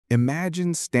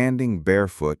Imagine standing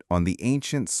barefoot on the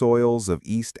ancient soils of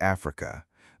East Africa,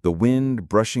 the wind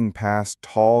brushing past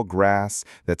tall grass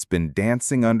that's been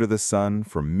dancing under the sun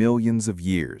for millions of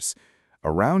years.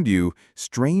 Around you,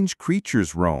 strange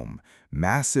creatures roam,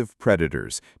 massive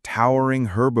predators, towering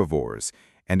herbivores,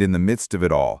 and in the midst of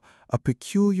it all, a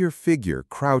peculiar figure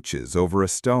crouches over a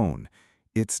stone.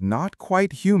 It's not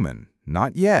quite human,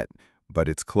 not yet, but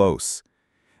it's close.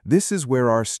 This is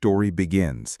where our story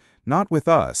begins, not with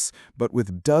us, but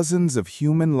with dozens of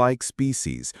human-like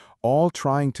species, all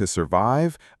trying to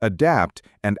survive, adapt,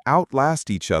 and outlast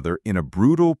each other in a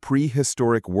brutal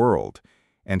prehistoric world.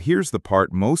 And here's the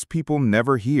part most people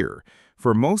never hear.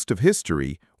 For most of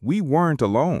history, we weren't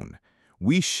alone.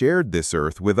 We shared this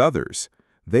earth with others.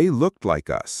 They looked like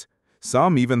us.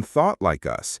 Some even thought like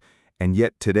us. And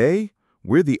yet today,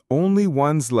 we're the only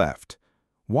ones left.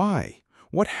 Why?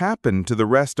 What happened to the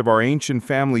rest of our ancient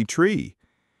family tree?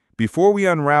 Before we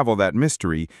unravel that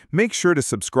mystery, make sure to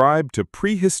subscribe to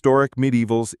Prehistoric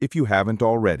Medievals if you haven't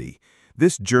already.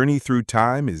 This journey through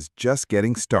time is just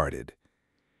getting started.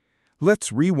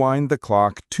 Let's rewind the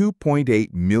clock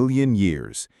 2.8 million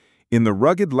years. In the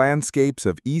rugged landscapes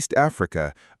of East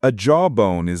Africa, a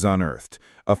jawbone is unearthed,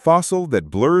 a fossil that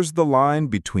blurs the line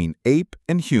between ape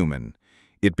and human.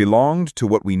 It belonged to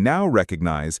what we now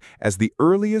recognize as the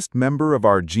earliest member of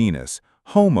our genus,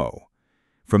 Homo.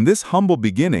 From this humble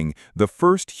beginning, the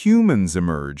first humans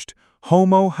emerged,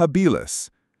 Homo habilis.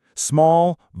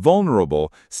 Small,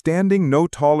 vulnerable, standing no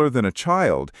taller than a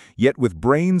child, yet with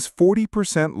brains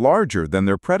 40% larger than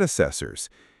their predecessors.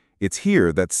 It's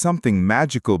here that something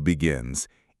magical begins,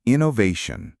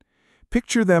 innovation.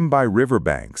 Picture them by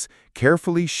riverbanks,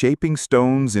 carefully shaping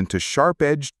stones into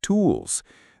sharp-edged tools.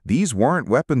 These weren't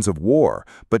weapons of war,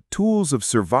 but tools of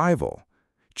survival.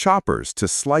 Choppers to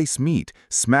slice meat,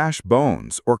 smash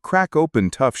bones, or crack open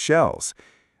tough shells.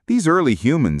 These early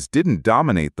humans didn't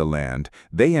dominate the land,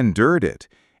 they endured it.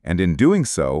 And in doing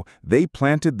so, they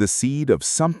planted the seed of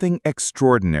something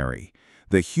extraordinary.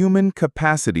 The human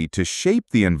capacity to shape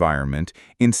the environment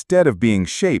instead of being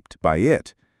shaped by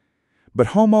it. But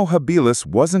Homo habilis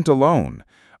wasn't alone.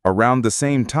 Around the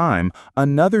same time,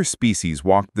 another species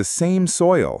walked the same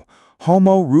soil,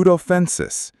 Homo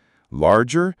rudolfensis.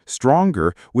 Larger,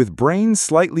 stronger, with brains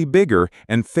slightly bigger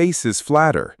and faces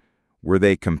flatter. Were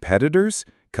they competitors,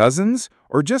 cousins,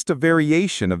 or just a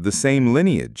variation of the same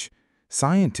lineage?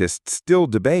 Scientists still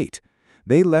debate.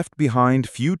 They left behind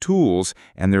few tools,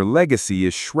 and their legacy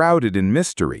is shrouded in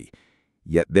mystery.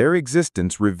 Yet their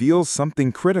existence reveals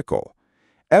something critical.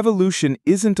 Evolution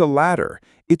isn't a ladder,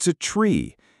 it's a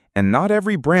tree. And not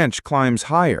every branch climbs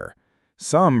higher.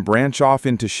 Some branch off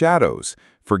into shadows,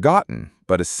 forgotten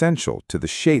but essential to the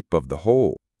shape of the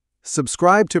whole.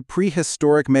 Subscribe to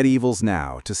Prehistoric Medievals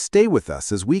now to stay with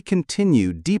us as we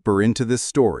continue deeper into this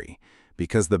story,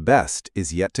 because the best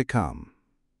is yet to come.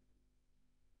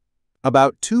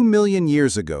 About 2 million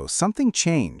years ago, something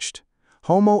changed.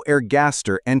 Homo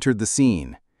ergaster entered the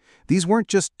scene. These weren't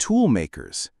just tool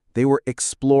makers, they were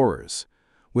explorers.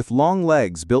 With long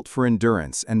legs built for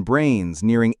endurance and brains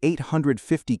nearing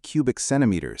 850 cubic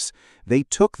centimeters, they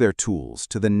took their tools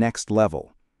to the next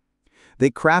level. They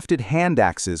crafted hand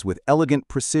axes with elegant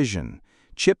precision,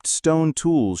 chipped stone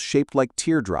tools shaped like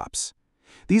teardrops.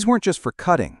 These weren't just for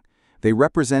cutting, they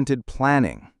represented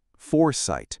planning,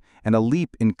 foresight, and a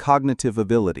leap in cognitive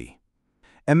ability.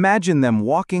 Imagine them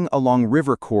walking along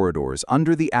river corridors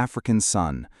under the African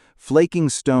sun, flaking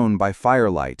stone by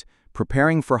firelight,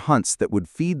 preparing for hunts that would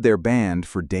feed their band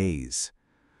for days.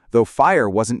 Though fire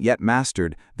wasn't yet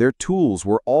mastered, their tools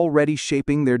were already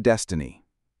shaping their destiny.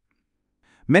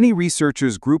 Many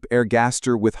researchers group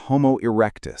ergaster with Homo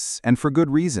erectus, and for good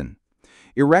reason.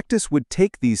 Erectus would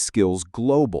take these skills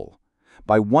global.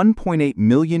 By 1.8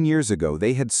 million years ago,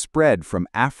 they had spread from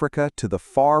Africa to the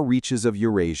far reaches of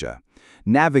Eurasia,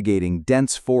 navigating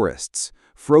dense forests,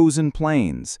 frozen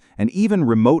plains, and even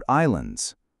remote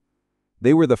islands.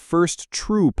 They were the first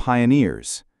true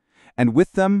pioneers, and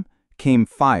with them came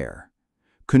fire.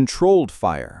 Controlled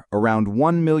fire around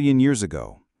 1 million years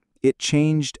ago. It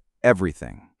changed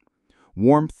everything.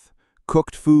 Warmth,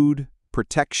 cooked food,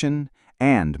 protection,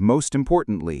 and, most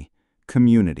importantly,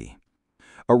 community.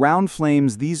 Around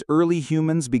flames, these early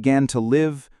humans began to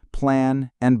live,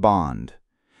 plan, and bond.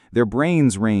 Their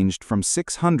brains ranged from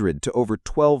 600 to over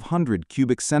 1,200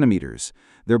 cubic centimeters.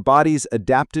 Their bodies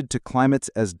adapted to climates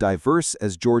as diverse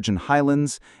as Georgian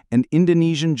highlands and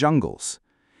Indonesian jungles.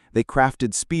 They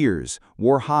crafted spears,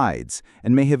 wore hides,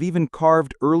 and may have even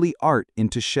carved early art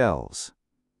into shells.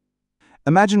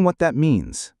 Imagine what that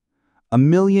means. 1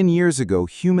 million years ago,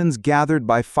 humans gathered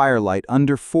by firelight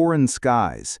under foreign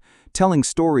skies, telling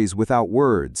stories without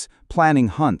words, planning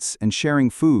hunts, and sharing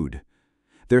food.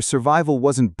 Their survival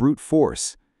wasn't brute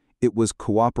force, it was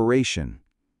cooperation.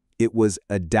 It was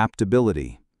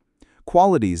adaptability.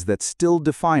 Qualities that still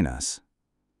define us.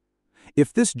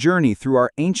 If this journey through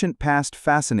our ancient past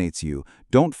fascinates you,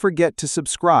 don't forget to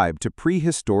subscribe to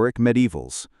Prehistoric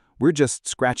Medievals. We're just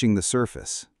scratching the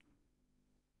surface.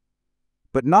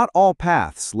 But not all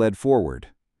paths led forward.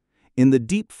 In the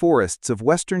deep forests of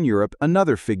Western Europe,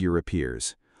 another figure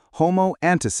appears, Homo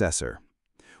antecessor.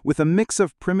 With a mix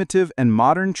of primitive and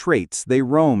modern traits, they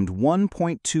roamed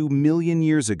 1.2 million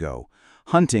years ago,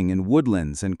 hunting in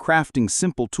woodlands and crafting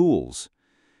simple tools.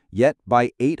 Yet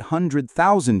by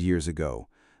 800,000 years ago,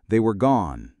 they were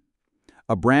gone.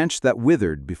 A branch that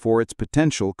withered before its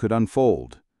potential could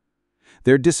unfold.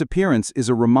 Their disappearance is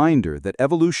a reminder that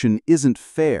evolution isn't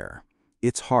fair,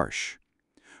 it's harsh.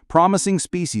 Promising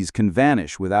species can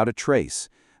vanish without a trace,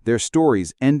 their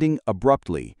stories ending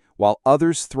abruptly while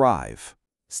others thrive.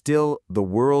 Still, the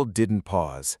world didn't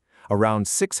pause. Around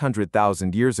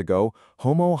 600,000 years ago,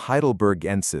 Homo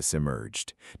heidelbergensis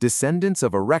emerged, descendants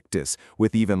of Erectus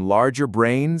with even larger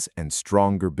brains and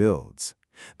stronger builds.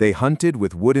 They hunted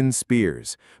with wooden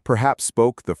spears, perhaps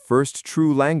spoke the first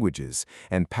true languages,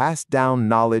 and passed down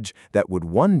knowledge that would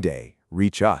one day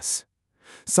reach us.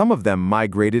 Some of them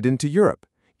migrated into Europe,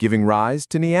 giving rise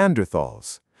to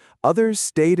Neanderthals. Others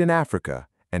stayed in Africa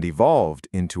and evolved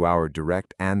into our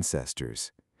direct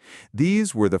ancestors.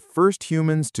 These were the first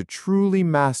humans to truly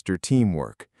master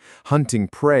teamwork, hunting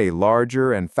prey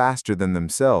larger and faster than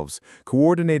themselves,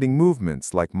 coordinating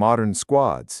movements like modern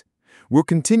squads. We'll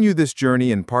continue this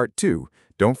journey in part 2.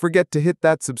 Don't forget to hit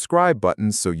that subscribe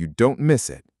button so you don't miss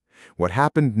it. What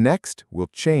happened next will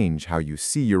change how you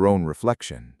see your own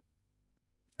reflection.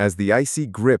 As the icy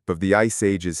grip of the Ice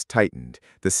Ages tightened,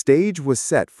 the stage was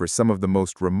set for some of the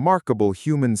most remarkable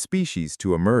human species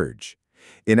to emerge.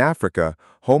 In Africa,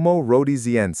 Homo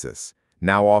rhodesiensis,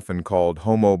 now often called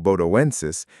Homo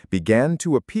bodoensis, began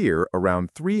to appear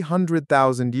around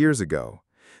 300,000 years ago.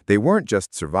 They weren't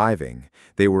just surviving,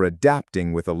 they were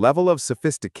adapting with a level of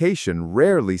sophistication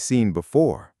rarely seen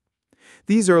before.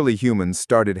 These early humans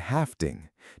started hafting,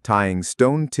 tying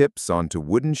stone tips onto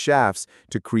wooden shafts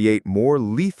to create more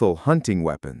lethal hunting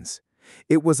weapons.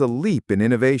 It was a leap in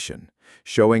innovation,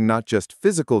 showing not just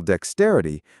physical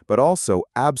dexterity, but also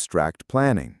abstract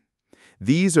planning.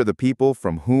 These are the people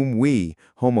from whom we,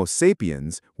 Homo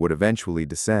sapiens, would eventually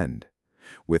descend.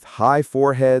 With high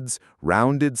foreheads,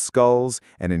 rounded skulls,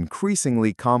 and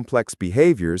increasingly complex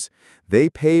behaviors, they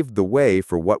paved the way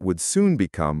for what would soon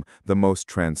become the most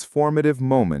transformative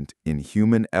moment in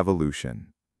human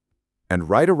evolution. And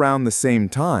right around the same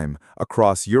time,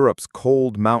 across Europe's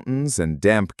cold mountains and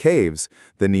damp caves,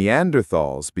 the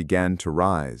Neanderthals began to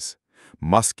rise.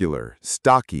 Muscular,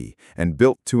 stocky, and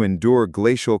built to endure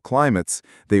glacial climates,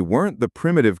 they weren't the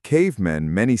primitive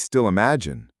cavemen many still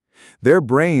imagine. Their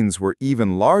brains were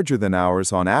even larger than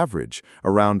ours on average,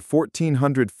 around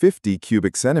 1,450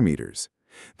 cubic centimeters.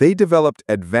 They developed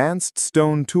advanced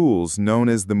stone tools known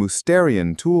as the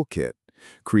Mousterian toolkit,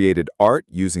 created art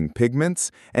using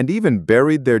pigments, and even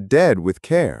buried their dead with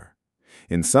care.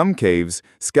 In some caves,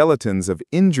 skeletons of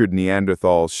injured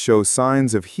Neanderthals show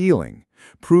signs of healing,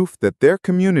 proof that their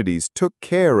communities took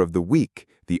care of the weak,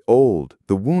 the old,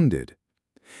 the wounded.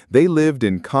 They lived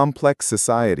in complex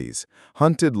societies,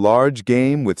 hunted large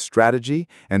game with strategy,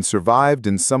 and survived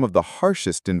in some of the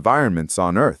harshest environments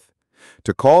on Earth.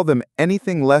 To call them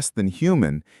anything less than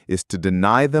human is to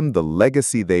deny them the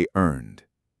legacy they earned.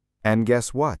 And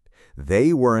guess what?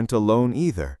 They weren't alone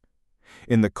either.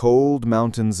 In the cold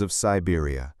mountains of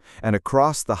Siberia and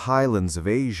across the highlands of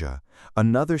Asia,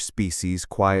 another species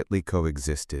quietly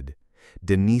coexisted,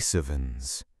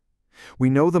 Denisovans. We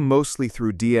know them mostly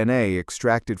through DNA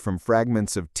extracted from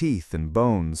fragments of teeth and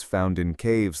bones found in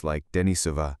caves like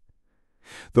Denisova.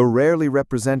 Though rarely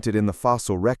represented in the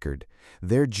fossil record,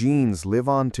 their genes live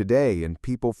on today in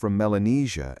people from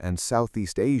Melanesia and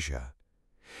Southeast Asia.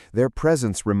 Their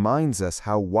presence reminds us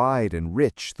how wide and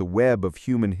rich the web of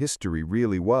human history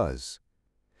really was.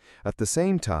 At the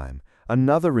same time,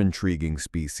 another intriguing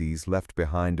species left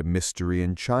behind a mystery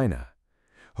in China,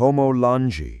 Homo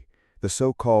longi, the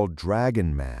so-called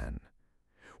dragon man.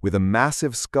 With a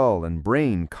massive skull and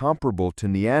brain comparable to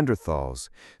Neanderthals,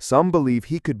 some believe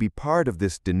he could be part of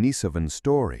this Denisovan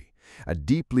story, a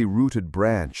deeply rooted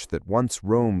branch that once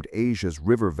roamed Asia's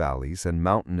river valleys and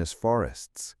mountainous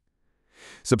forests.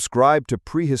 Subscribe to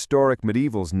Prehistoric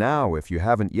Medievals now if you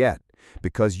haven't yet,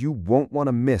 because you won't want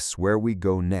to miss where we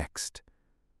go next.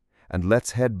 And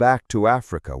let's head back to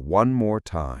Africa one more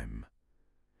time.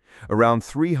 Around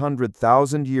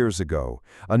 300,000 years ago,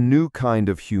 a new kind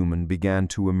of human began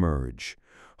to emerge,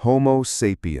 Homo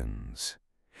sapiens.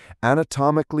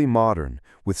 Anatomically modern,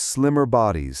 with slimmer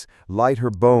bodies, lighter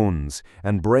bones,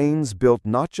 and brains built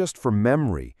not just for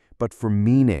memory, but for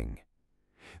meaning.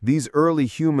 These early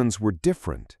humans were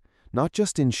different, not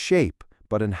just in shape,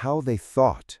 but in how they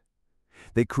thought.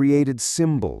 They created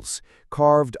symbols,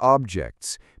 carved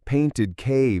objects, painted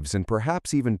caves, and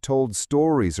perhaps even told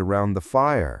stories around the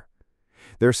fire.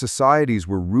 Their societies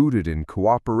were rooted in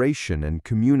cooperation and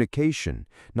communication,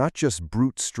 not just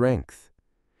brute strength.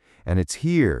 And it's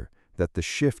here that the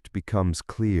shift becomes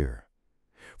clear.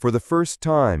 For the first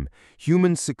time,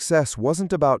 human success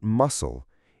wasn't about muscle,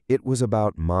 it was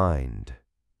about mind.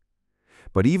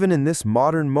 But even in this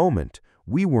modern moment,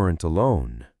 we weren't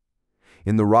alone.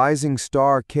 In the Rising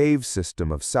Star cave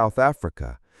system of South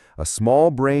Africa, a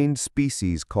small-brained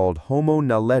species called Homo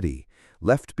naledi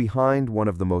left behind one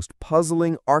of the most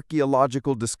puzzling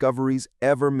archaeological discoveries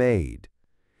ever made.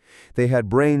 They had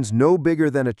brains no bigger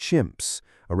than a chimp's,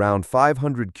 around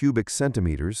 500 cubic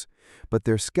centimeters, but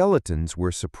their skeletons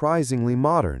were surprisingly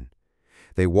modern.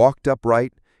 They walked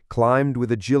upright, climbed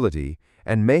with agility,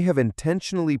 and may have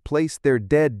intentionally placed their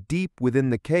dead deep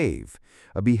within the cave,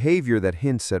 a behavior that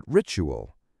hints at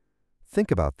ritual.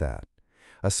 Think about that.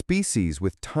 A species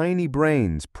with tiny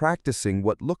brains practicing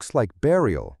what looks like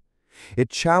burial. It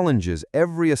challenges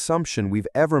every assumption we've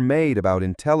ever made about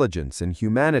intelligence and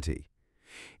humanity.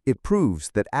 It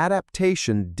proves that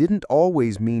adaptation didn't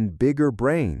always mean bigger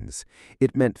brains.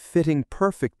 It meant fitting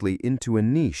perfectly into a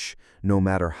niche, no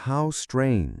matter how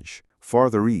strange.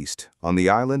 Farther east, on the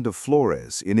island of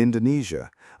Flores in Indonesia,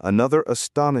 another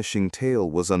astonishing tale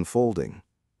was unfolding.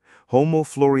 Homo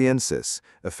floresiensis,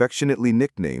 affectionately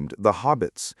nicknamed the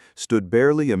Hobbits, stood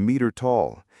barely a meter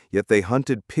tall, yet they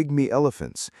hunted pygmy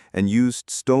elephants and used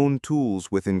stone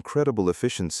tools with incredible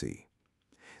efficiency.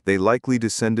 They likely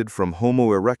descended from Homo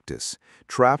erectus,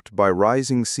 trapped by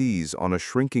rising seas on a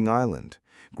shrinking island,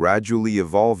 gradually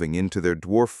evolving into their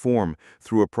dwarf form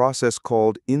through a process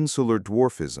called insular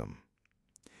dwarfism.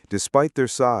 Despite their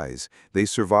size, they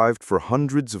survived for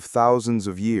hundreds of thousands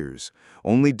of years,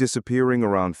 only disappearing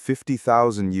around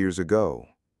 50,000 years ago.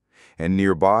 And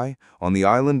nearby, on the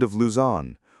island of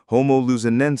Luzon, Homo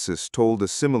luzonensis told a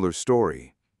similar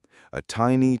story. A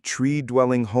tiny,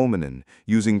 tree-dwelling hominin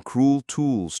using cruel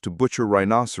tools to butcher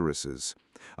rhinoceroses,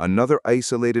 another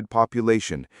isolated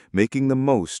population making the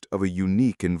most of a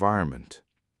unique environment.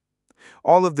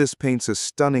 All of this paints a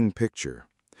stunning picture.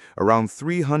 Around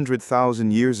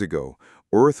 300,000 years ago,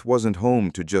 Earth wasn't home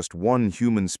to just one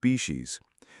human species.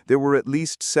 There were at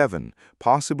least 7,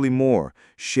 possibly more,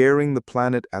 sharing the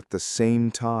planet at the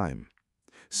same time.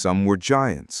 Some were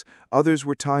giants, others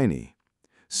were tiny.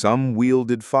 Some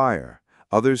wielded fire,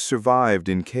 others survived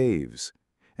in caves.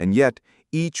 And yet,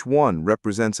 each one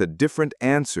represents a different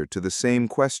answer to the same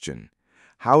question.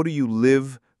 How do you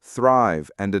live, thrive,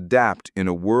 and adapt in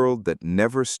a world that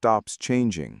never stops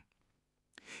changing?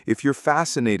 If you're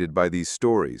fascinated by these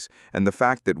stories and the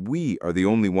fact that we are the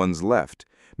only ones left,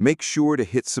 make sure to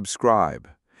hit subscribe.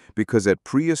 Because at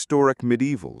Prehistoric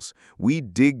Medievals, we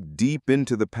dig deep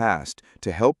into the past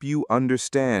to help you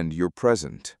understand your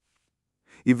present.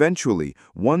 Eventually,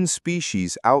 one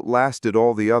species outlasted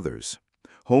all the others.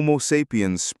 Homo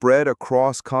sapiens spread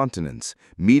across continents,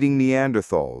 meeting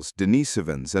Neanderthals,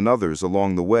 Denisovans, and others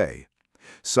along the way.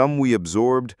 Some we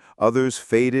absorbed, others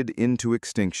faded into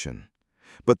extinction.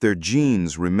 But their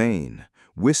genes remain,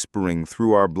 whispering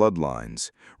through our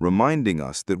bloodlines, reminding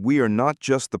us that we are not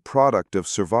just the product of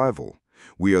survival.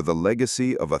 We are the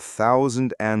legacy of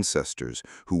 1,000 ancestors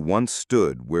who once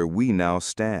stood where we now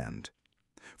stand.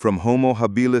 From Homo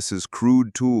habilis'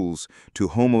 crude tools to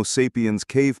Homo sapiens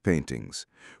cave paintings,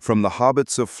 from the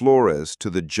hobbits of Flores to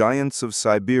the giants of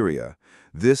Siberia,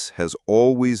 this has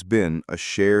always been a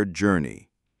shared journey.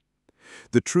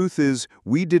 The truth is,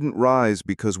 we didn't rise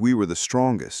because we were the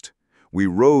strongest. We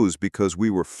rose because we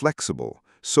were flexible,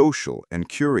 social, and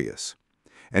curious.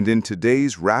 And in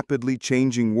today's rapidly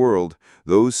changing world,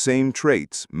 those same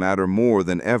traits matter more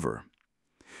than ever.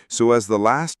 So as the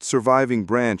last surviving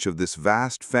branch of this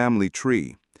vast family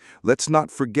tree, let's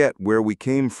not forget where we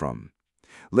came from.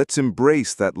 Let's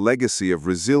embrace that legacy of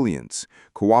resilience,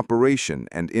 cooperation,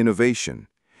 and innovation,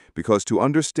 because to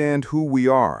understand who we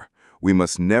are, we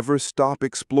must never stop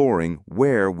exploring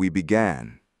where we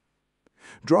began.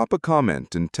 Drop a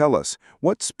comment and tell us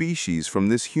what species from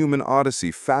this human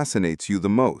odyssey fascinates you the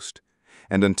most.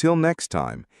 And until next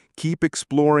time, keep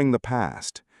exploring the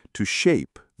past to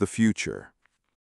shape the future.